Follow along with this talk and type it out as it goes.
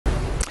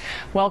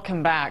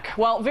Welcome back.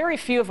 Well, very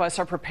few of us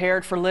are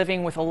prepared for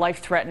living with a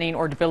life-threatening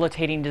or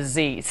debilitating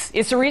disease.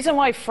 It's the reason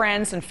why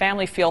friends and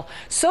family feel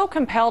so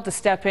compelled to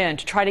step in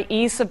to try to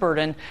ease the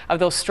burden of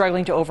those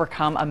struggling to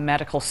overcome a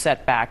medical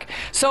setback.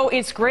 So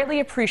it's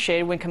greatly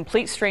appreciated when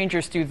complete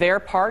strangers do their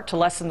part to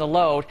lessen the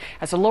load,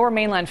 as a Lower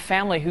Mainland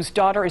family whose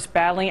daughter is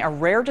battling a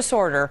rare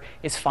disorder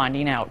is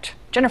finding out.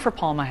 Jennifer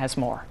Palma has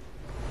more.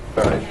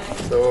 All right.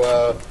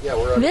 So,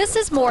 This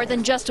is more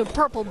than just a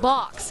purple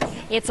box.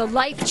 It's a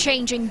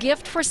life-changing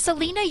gift for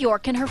Selena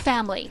Yorke and her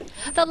family.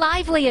 The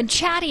lively and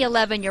chatty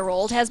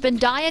 11-year-old has been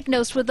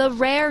diagnosed with a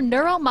rare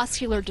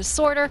neuromuscular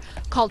disorder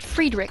called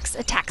Friedreich's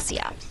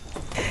ataxia.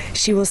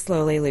 She will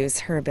slowly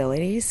lose her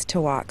abilities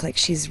to walk. Like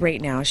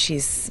right now,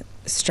 she's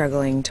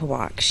struggling to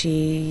walk.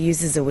 She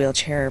uses a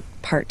wheelchair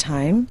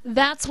part-time.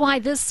 That's why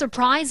this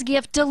surprise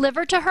gift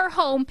delivered to her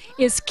home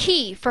is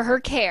key for her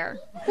care.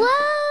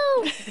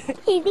 Whoa!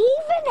 It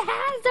even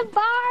has a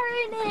bar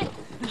in it.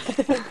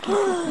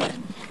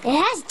 It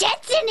has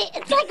jets in it.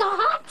 It's like a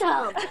hot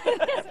tub.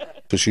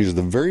 So she's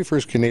the very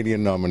first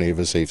Canadian nominee of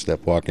a Safe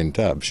Step Walk-In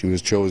Tub. She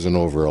was chosen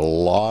over a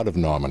lot of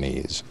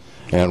nominees,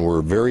 and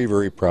we're very,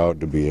 very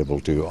proud to be able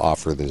to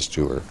offer this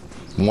to her.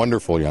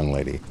 Wonderful young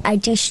lady. I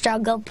do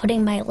struggle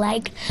putting my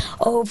leg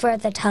over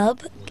the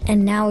tub,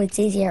 and now it's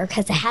easier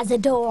because it has a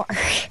door.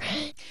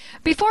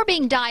 Before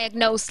being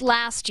diagnosed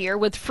last year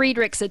with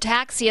Friedreich's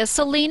ataxia,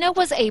 Selena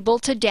was able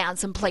to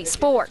dance and play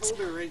sports.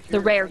 The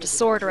rare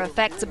disorder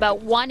affects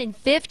about 1 in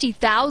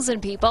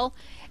 50,000 people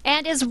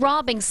and is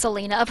robbing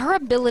Selena of her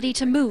ability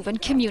to move and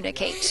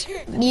communicate.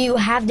 You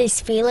have this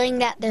feeling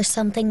that there's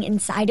something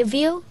inside of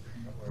you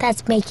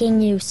that's making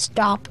you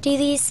stop do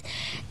these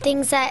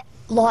things that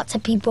lots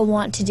of people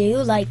want to do,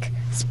 like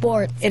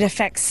sports. It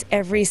affects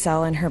every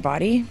cell in her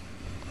body.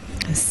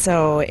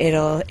 So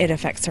it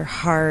affects her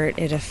heart,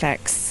 it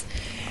affects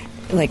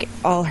like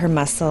all her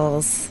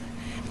muscles,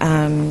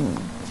 and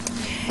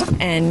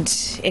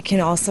it can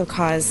also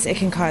cause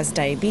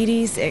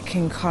diabetes. It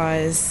can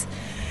cause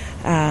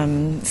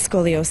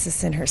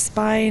scoliosis in her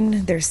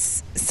spine.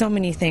 There's so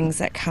many things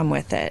that come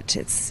with it.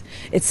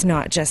 It's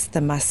not just the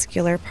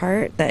muscular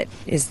part that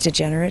is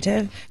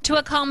degenerative. To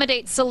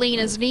accommodate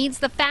Selena's needs,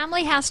 the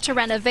family has to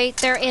renovate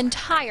their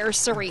entire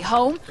Surrey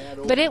home,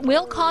 but it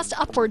will cost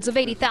upwards of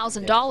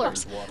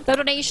 $80,000. The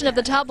donation of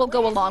the tub will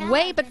go a long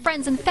way, but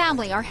friends and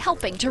family are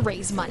helping to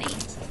raise money.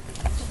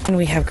 And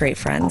we have great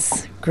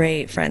friends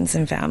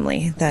and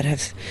family that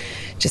have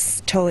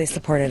just totally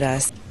supported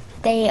us.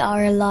 They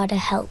are a lot of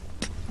help,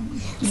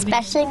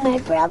 especially my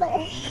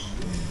brother.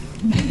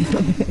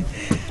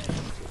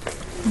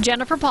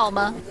 Jennifer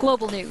Palma,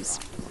 Global News.